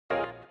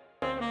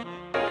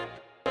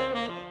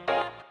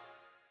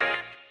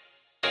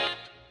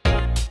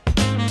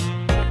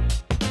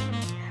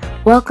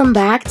Welcome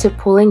back to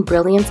Pulling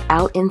Brilliance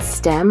Out in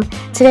STEM.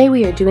 Today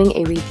we are doing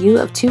a review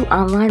of 2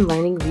 online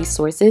learning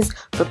resources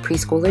for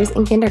preschoolers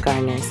and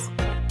kindergartners.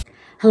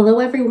 Hello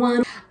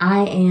everyone,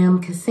 I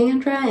am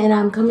Cassandra and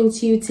I'm coming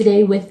to you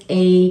today with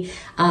a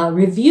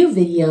review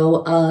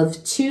video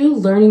of 2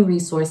 learning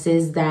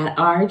resources that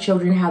our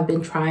children have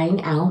been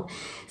trying out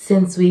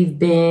since we've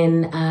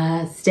been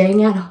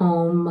staying at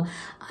home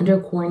under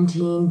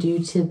quarantine due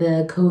to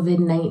the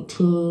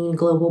COVID-19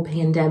 global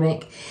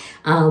pandemic,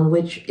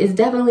 which is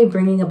definitely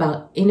bringing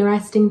about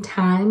interesting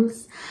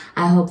times.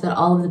 I hope that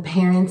all of the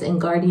parents and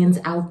guardians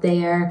out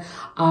there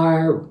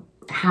are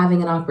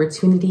having an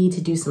opportunity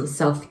to do some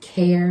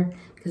self-care,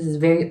 because it's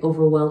very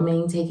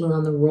overwhelming taking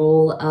on the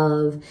role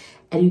of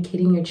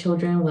educating your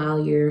children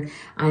while you're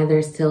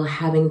either still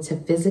having to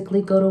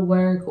physically go to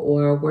work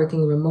or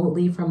working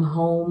remotely from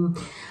home.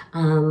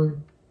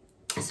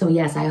 So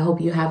yes, I hope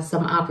you have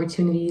some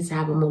opportunities to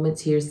have a moment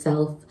to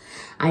yourself.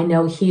 I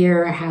know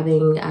here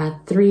having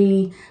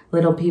 3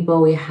 little people,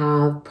 we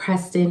have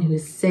Preston,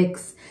 who's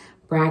 6,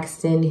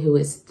 Braxton, who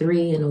is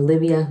 3, and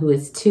Olivia, who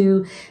is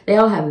 2. They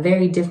all have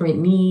very different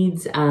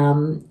needs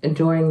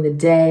during the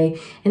day.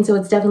 And so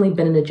it's definitely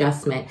been an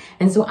adjustment.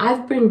 And so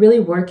I've been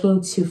really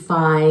working to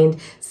find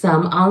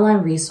some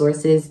online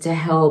resources to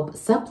help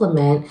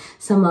supplement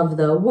some of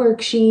the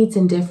worksheets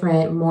and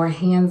different more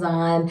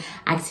hands-on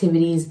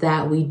activities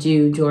that we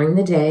do during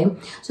the day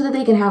so that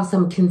they can have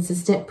some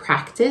consistent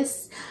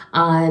practice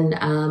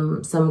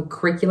on some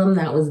curriculum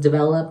that was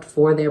developed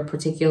for their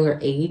particular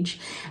age.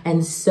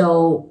 And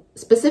so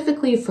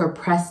specifically for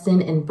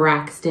Preston and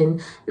Braxton,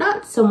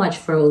 not so much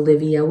for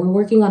Olivia. We're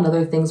working on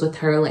other things with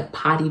her, like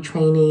potty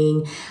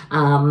training,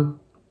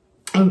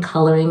 and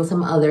coloring,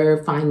 some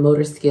other fine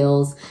motor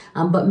skills.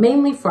 But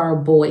mainly for our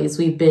boys,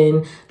 we've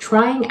been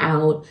trying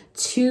out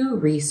 2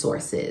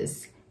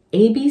 resources,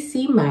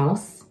 ABC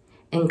Mouse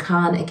and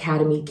Khan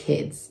Academy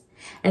Kids.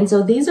 And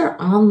so these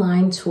are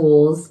online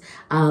tools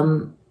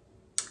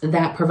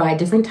that provide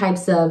different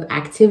types of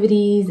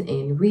activities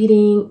in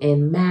reading,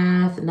 in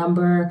math,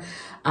 number,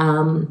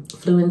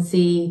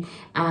 fluency,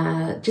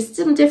 just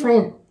some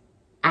different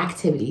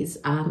activities.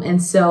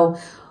 And so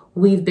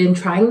we've been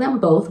trying them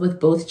both with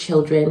both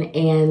children,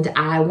 and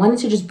I wanted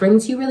to just bring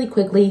to you really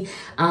quickly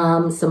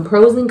some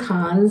pros and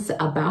cons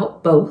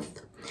about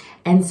both.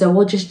 And so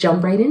we'll just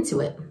jump right into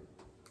it.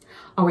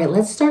 All right,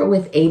 let's start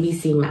with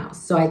ABC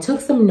Mouse. So I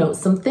took some notes.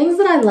 Some things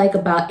that I like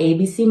about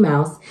ABC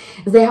Mouse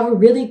is they have a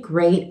really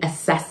great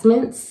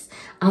assessments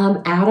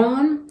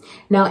add-on.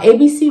 Now,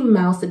 ABC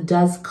Mouse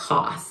does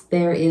cost.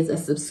 There is a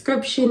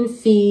subscription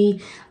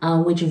fee,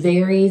 which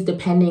varies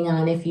depending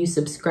on if you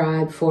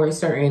subscribe for a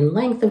certain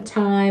length of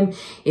time,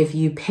 if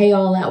you pay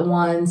all at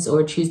once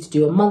or choose to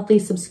do a monthly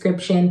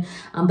subscription,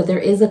 but there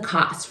is a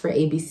cost for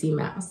ABC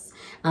Mouse.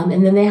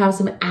 And then they have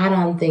some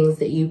add-on things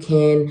that you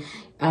can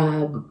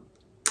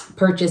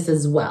purchase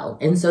as well.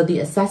 And so the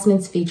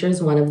assessments feature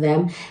is one of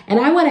them. And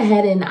I went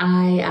ahead and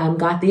I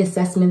got the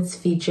assessments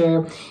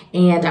feature,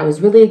 and I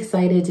was really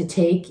excited to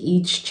take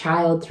each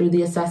child through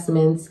the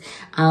assessments.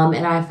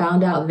 And I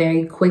found out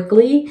very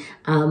quickly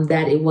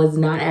that it was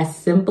not as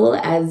simple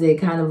as it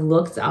kind of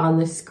looked on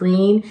the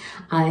screen.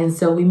 And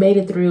so we made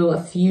it through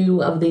a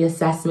few of the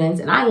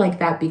assessments, and I like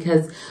that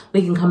because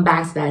we can come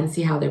back to that and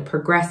see how they're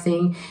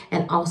progressing.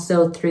 And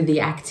also through the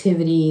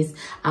activities,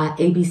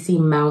 ABC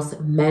Mouse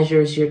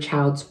measures your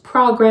child's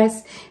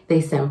progress.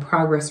 They send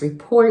progress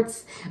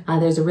reports.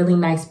 There's a really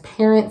nice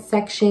parent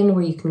section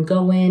where you can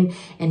go in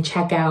and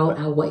check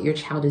out what your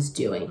child is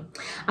doing.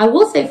 I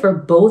will say for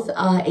both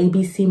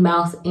ABC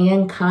Mouse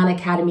and Khan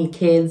Academy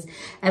Kids,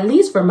 at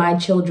least for my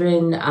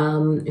children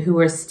who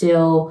are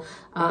still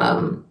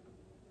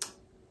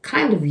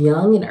kind of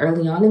young and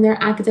early on in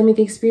their academic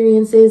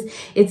experiences,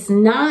 it's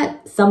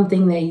not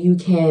something that you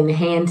can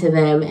hand to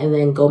them and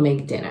then go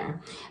make dinner.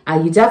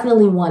 You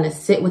definitely want to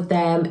sit with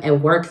them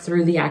and work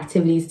through the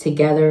activities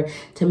together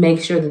to make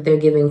sure that they're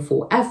giving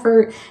full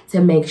effort, to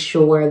make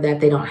sure that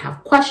they don't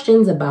have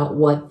questions about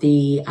what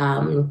the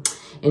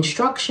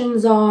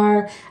instructions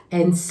are.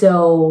 And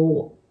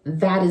so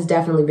that is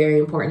definitely very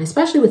important,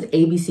 especially with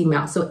ABC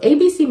Mouse. So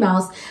ABC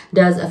Mouse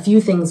does a few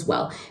things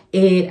well.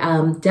 It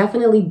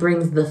definitely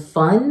brings the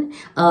fun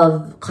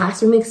of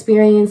classroom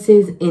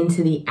experiences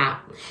into the app.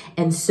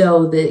 And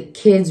so the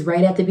kids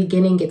right at the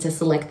beginning get to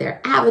select their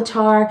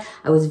avatar.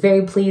 I was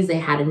very pleased. They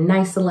had a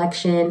nice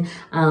selection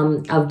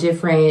of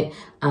different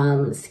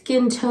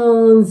skin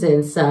tones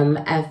and some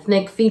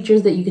ethnic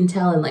features that you can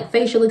tell in like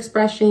facial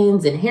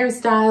expressions and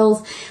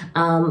hairstyles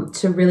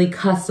to really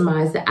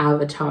customize the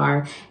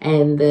avatar,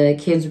 and the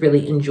kids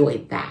really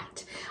enjoyed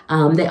that.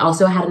 They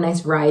also had a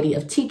nice variety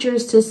of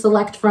teachers to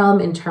select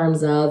from in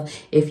terms of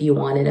if you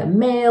wanted a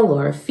male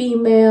or a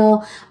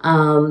female.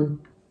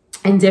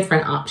 and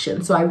different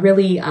options. So I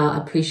really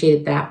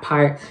appreciated that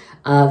part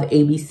of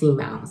ABC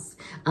Mouse.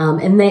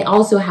 And they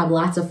also have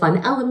lots of fun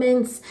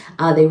elements.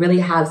 They really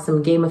have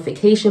some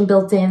gamification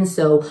built in.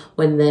 So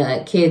when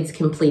the kids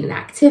complete an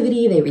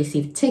activity, they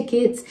receive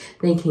tickets.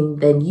 They can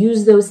then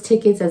use those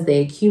tickets as they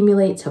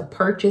accumulate to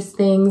purchase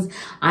things,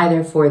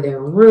 either for their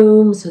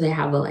room, so they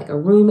have like a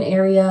room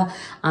area,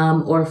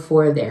 or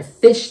for their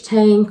fish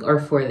tank, or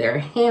for their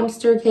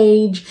hamster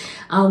cage,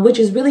 which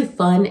is really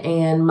fun.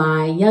 And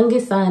my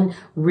youngest son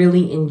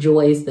really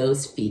enjoys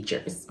those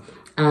features.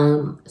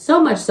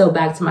 So much so,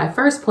 back to my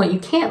first point, you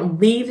can't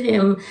leave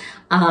him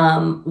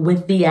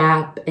with the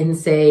app and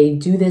say,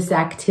 do this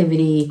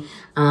activity,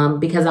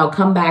 because I'll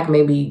come back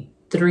maybe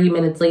 3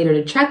 minutes later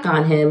to check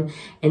on him,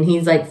 and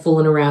he's like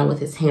fooling around with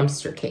his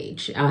hamster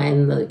cage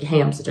and the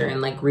hamster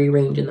and like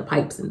rearranging the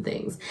pipes and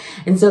things.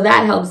 And so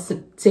that helps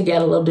to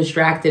get a little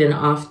distracted and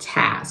off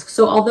task.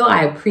 So although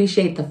I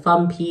appreciate the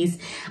fun piece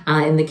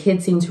and the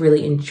kids seem to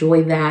really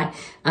enjoy that,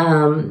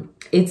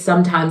 it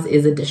sometimes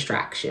is a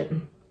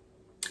distraction.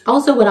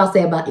 Also, what I'll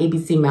say about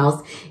ABC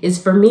Mouse is,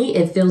 for me,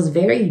 it feels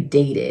very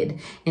dated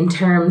in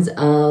terms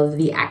of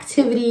the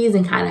activities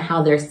and kind of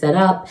how they're set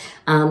up.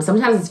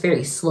 Sometimes it's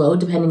very slow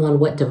depending on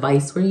what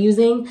device we're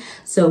using.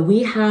 So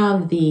we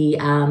have the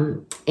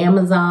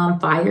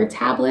Amazon Fire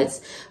tablets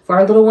for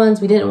our little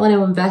ones. We didn't want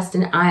to invest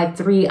in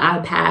 3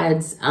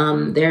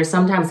 iPads. They're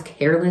sometimes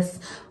careless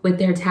with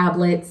their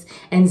tablets.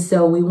 And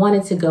so we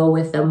wanted to go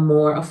with a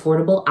more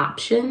affordable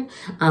option,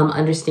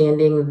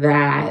 understanding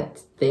that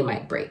they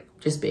might break,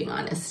 just being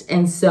honest.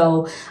 And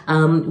so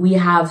we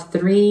have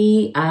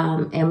 3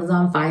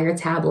 Amazon Fire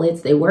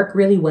tablets. They work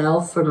really well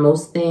for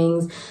most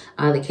things.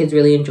 The kids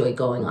really enjoy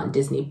going on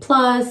Disney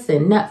Plus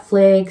and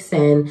Netflix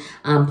and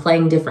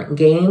playing different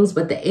games.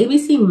 But the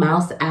ABC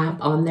Mouse app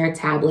on their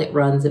tablet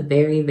runs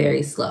very,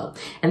 very slow.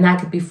 And that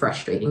could be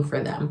frustrating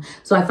for them.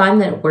 So I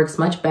find that it works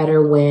much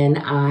better when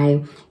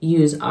I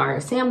use our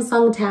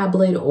Samsung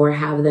tablet, or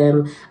have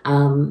them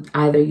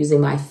either using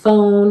my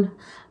phone,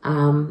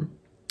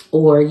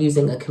 or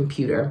using a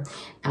computer.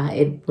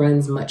 It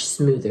runs much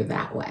smoother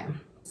that way.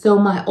 So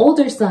my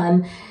older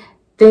son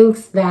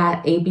thinks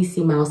that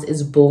ABC Mouse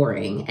is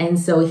boring. And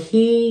so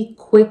he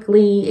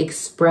quickly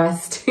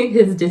expressed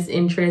his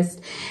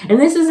disinterest. And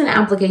this is an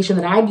application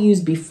that I'd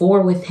used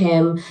before with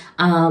him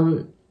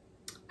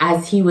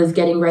as he was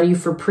getting ready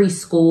for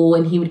preschool,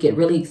 and he would get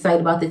really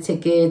excited about the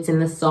tickets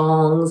and the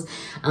songs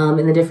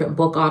and the different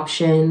book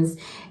options.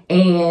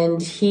 And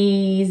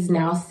he's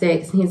now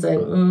 6, and he's like,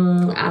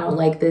 I don't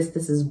like this.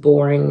 This is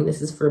boring.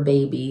 This is for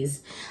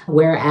babies.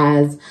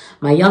 Whereas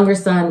my younger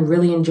son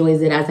really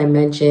enjoys it, as I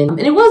mentioned. And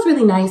it was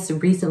really nice.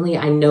 Recently,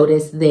 I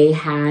noticed they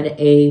had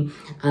a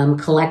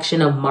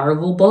collection of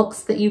Marvel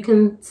books that you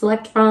can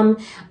select from.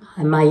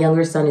 And my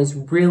younger son is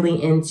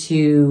really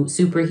into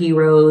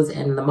superheroes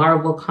and the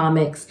Marvel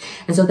comics.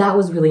 And so that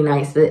was really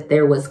nice that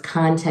there was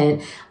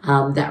content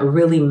that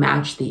really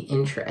matched the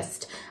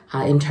interest.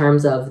 In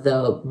terms of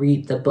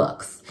read the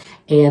books.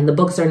 And the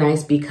books are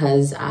nice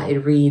because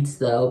it reads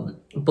the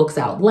books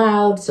out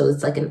loud. So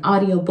it's like an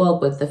audio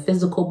book with the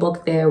physical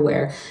book there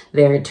where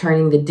they're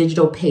turning the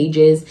digital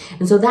pages.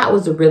 And so that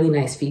was a really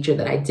nice feature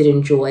that I did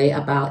enjoy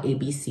about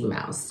ABC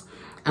Mouse.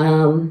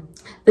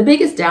 The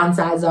biggest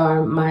downsides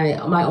are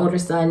my older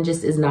son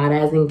just is not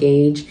as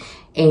engaged,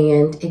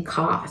 and it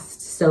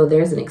costs. So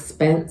there's an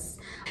expense.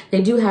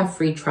 They do have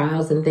free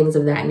trials and things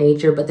of that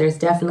nature, but there's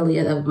definitely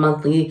a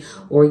monthly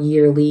or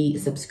yearly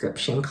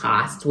subscription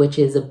cost, which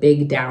is a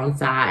big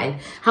downside.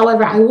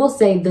 However, I will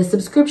say the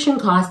subscription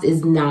cost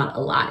is not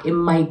a lot. It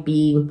might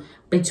be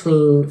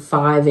between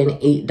 $5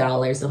 and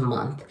 $8 a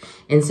month.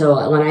 And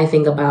so when I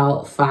think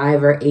about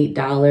 $5 or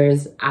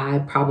 $8, I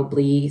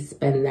probably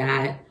spend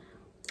that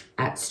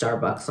at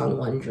Starbucks on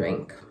one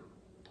drink.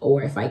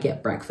 Or if I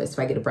get breakfast, if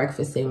I get a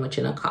breakfast sandwich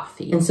and a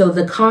coffee. And so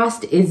the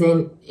cost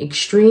isn't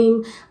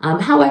extreme.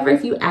 However,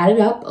 if you add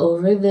it up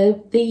over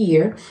the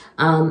year,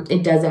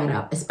 it does add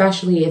up,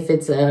 especially if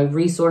it's a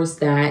resource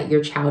that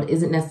your child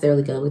isn't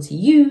necessarily going to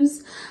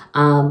use.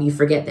 You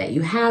forget that you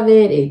have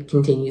it. It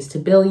continues to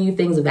bill you,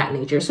 things of that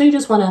nature. So you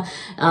just want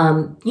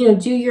to,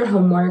 do your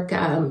homework,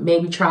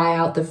 maybe try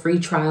out the free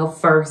trial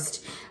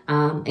first,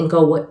 and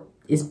go what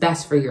is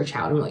best for your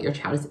child and what your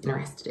child is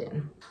interested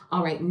in.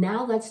 All right,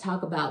 now let's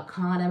talk about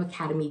Khan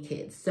Academy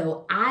Kids.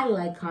 So I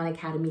like Khan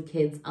Academy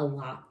Kids a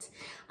lot.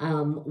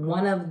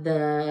 One of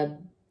the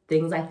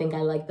things I think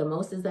I like the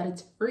most is that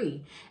it's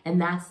free, and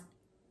that's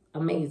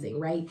amazing,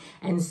 right?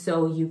 And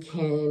so you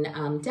can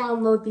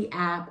download the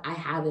app. I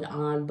have it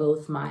on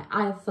both my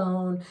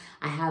iPhone.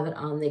 I have it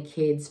on the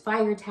kids'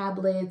 Fire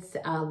tablets.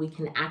 We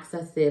can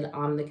access it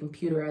on the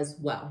computer as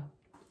well.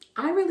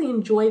 I really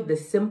enjoyed the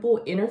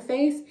simple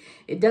interface.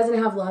 It doesn't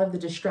have a lot of the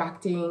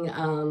distracting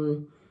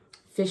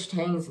fish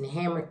tanks and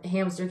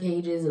hamster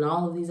cages and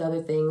all of these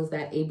other things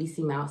that ABC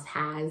Mouse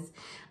has.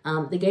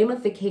 The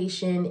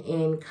gamification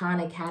in Khan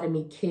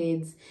Academy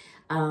Kids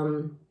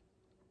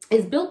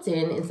is built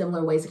in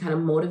similar ways to kind of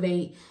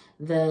motivate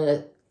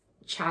the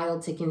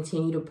child to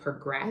continue to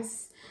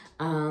progress.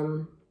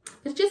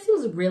 It just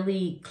seems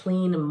really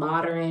clean,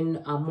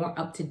 modern, more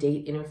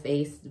up-to-date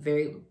interface,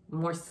 very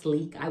more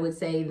sleek, I would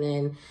say,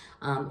 than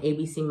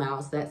ABC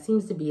Mouse. That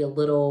seems to be a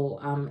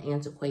little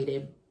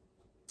antiquated.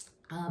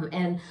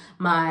 And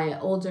my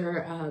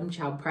older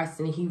child,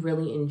 Preston, he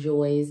really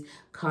enjoys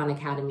Khan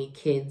Academy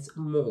Kids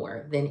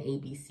more than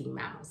ABC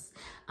Mouse.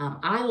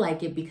 I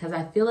like it because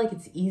I feel like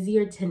it's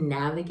easier to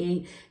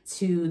navigate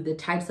to the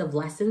types of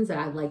lessons that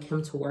I'd like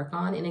him to work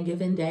on in a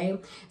given day.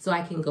 So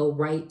I can go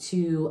right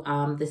to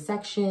the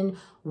section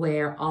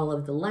where all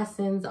of the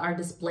lessons are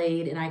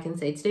displayed, and I can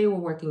say, today we're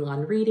working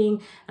on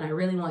reading, and I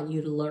really want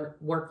you to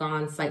work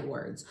on sight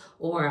words,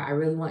 or I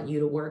really want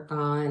you to work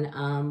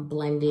on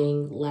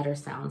blending letter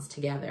sounds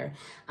together.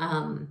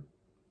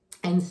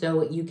 And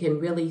so you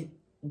can really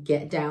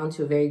get down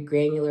to a very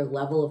granular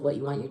level of what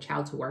you want your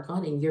child to work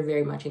on, and you're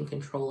very much in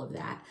control of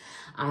that.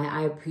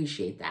 I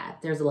appreciate that.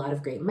 There's a lot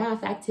of great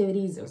math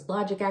activities, there's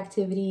logic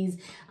activities,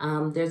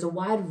 there's a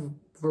wide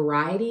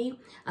variety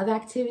of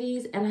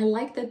activities, and I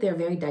like that they're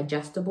very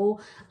digestible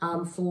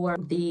for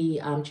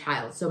the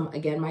child. So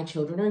again, my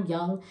children are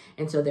young,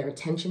 and so their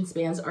attention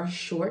spans are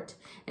short,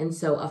 and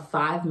so a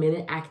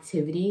 5-minute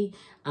activity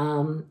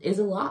is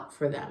a lot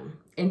for them.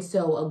 And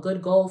so a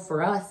good goal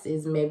for us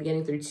is maybe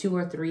getting through 2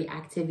 or 3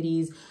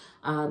 activities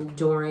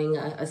during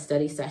a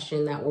study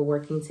session that we're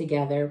working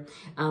together.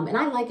 And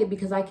I like it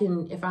because I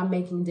can, if I'm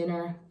making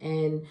dinner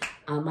and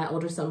my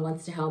older son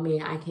wants to help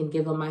me, I can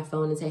give him my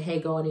phone and say, hey,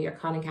 go into your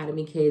Khan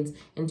Academy Kids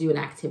and do an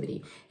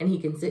activity. And he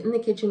can sit in the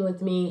kitchen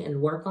with me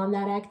and work on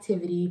that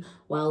activity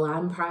while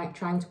I'm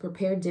trying to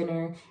prepare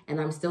dinner. And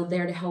I'm still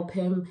there to help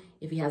him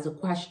if he has a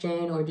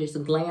question, or just a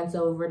glance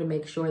over to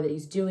make sure that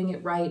he's doing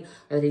it right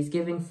or that he's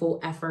giving full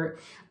effort.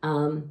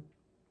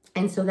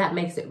 And so that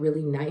makes it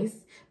really nice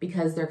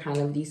because they're kind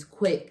of these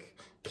quick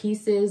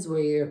pieces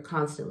where you're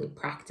constantly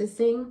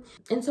practicing.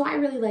 And so I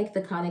really like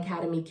the Khan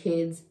Academy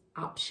Kids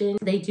option.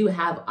 They do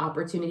have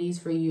opportunities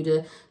for you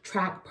to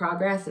track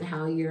progress and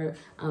how your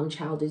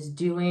child is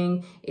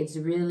doing. It's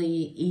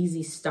really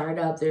easy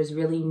startup. There's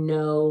really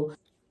no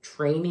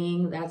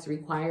training that's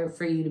required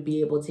for you to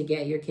be able to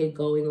get your kid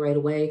going right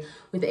away.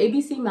 With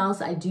ABC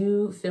Mouse, I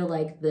do feel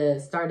like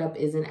the startup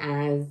isn't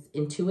as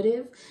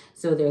intuitive.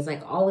 So there's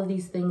like all of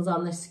these things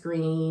on the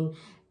screen,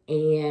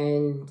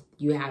 and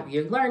you have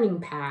your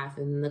learning path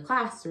and the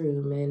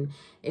classroom, and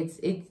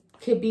it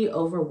could be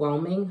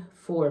overwhelming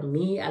for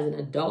me as an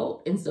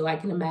adult. And so I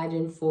can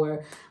imagine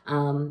for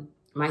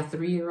my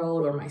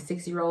 3-year-old or my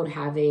 6-year-old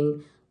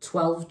having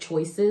 12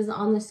 choices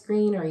on the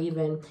screen, or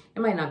even,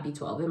 it might not be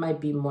 12, it might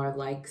be more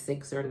like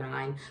 6 or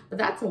 9, but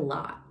that's a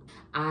lot.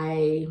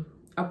 I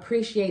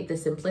appreciate the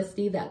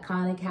simplicity that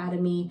Khan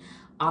Academy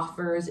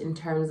offers in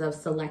terms of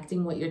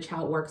selecting what your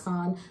child works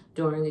on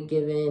during a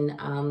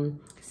given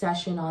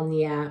session on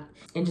the app,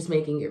 and just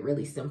making it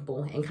really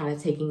simple and kind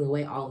of taking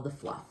away all of the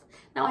fluff.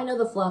 Now, I know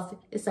the fluff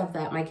is stuff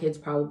that my kids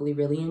probably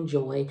really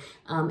enjoy,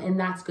 and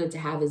that's good to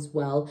have as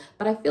well.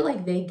 But I feel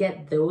like they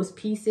get those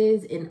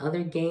pieces in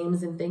other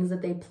games and things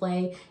that they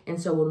play.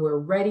 And so when we're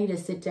ready to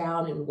sit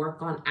down and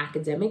work on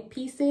academic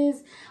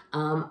pieces,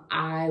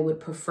 I would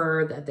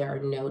prefer that there are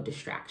no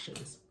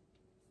distractions.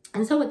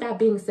 And so with that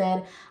being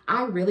said,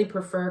 I really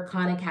prefer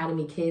Khan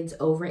Academy Kids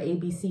over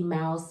ABC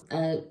Mouse.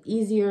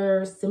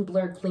 Easier,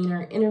 simpler,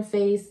 cleaner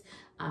interface.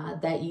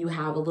 That you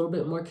have a little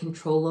bit more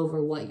control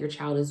over what your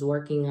child is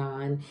working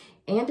on,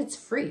 and it's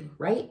free,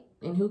 right?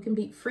 And who can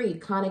beat free?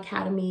 Khan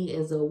Academy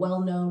is a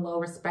well-known,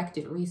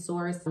 well-respected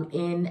resource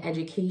in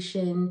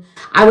education.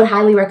 I would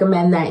highly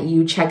recommend that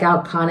you check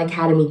out Khan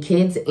Academy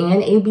Kids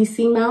and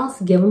ABC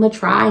Mouse. Give them a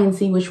try and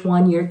see which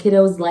one your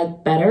kiddos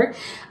like better.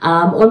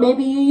 Or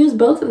maybe you use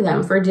both of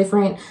them for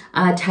different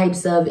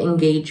types of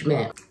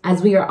engagement.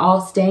 As we are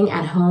all staying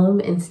at home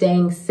and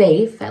staying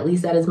safe, at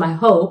least that is my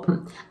hope,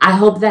 I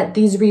hope that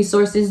these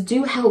resources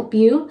do help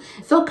you.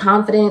 Feel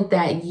confident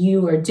that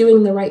you are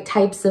doing the right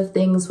types of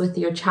things with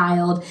your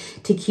child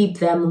to keep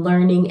them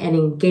learning and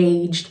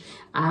engaged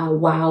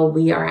while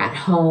we are at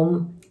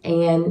home.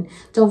 And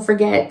don't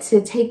forget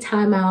to take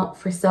time out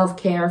for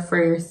self-care for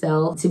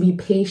yourself, to be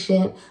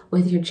patient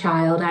with your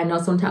child. I know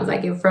sometimes I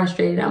get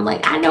frustrated. I'm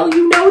like, I know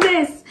you know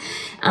this.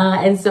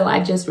 And so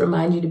I just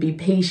remind you to be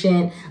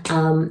patient.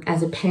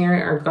 As a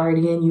parent or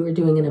guardian, you are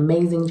doing an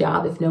amazing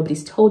job if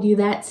nobody's told you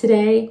that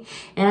today.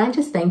 And I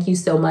just thank you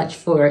so much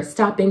for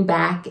stopping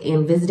back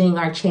and visiting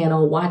our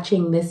channel,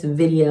 watching this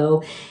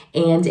video.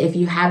 And if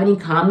you have any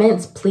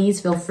comments, please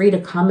feel free to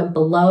comment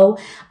below.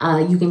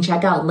 You can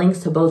check out links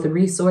to both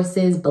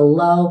resources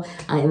below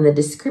in the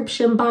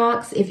description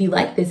box. If you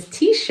like this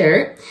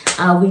t-shirt,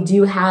 we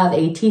do have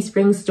a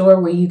Teespring store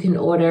where you can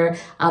order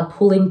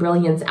Pulling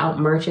Brilliance Out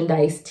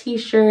merchandise,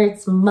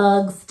 t-shirts,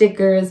 mugs,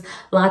 stickers,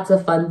 lots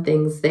of fun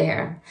things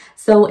there.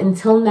 So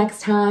until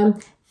next time,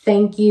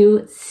 thank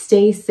you,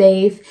 stay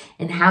safe,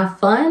 and have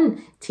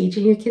fun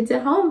teaching your kids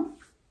at home.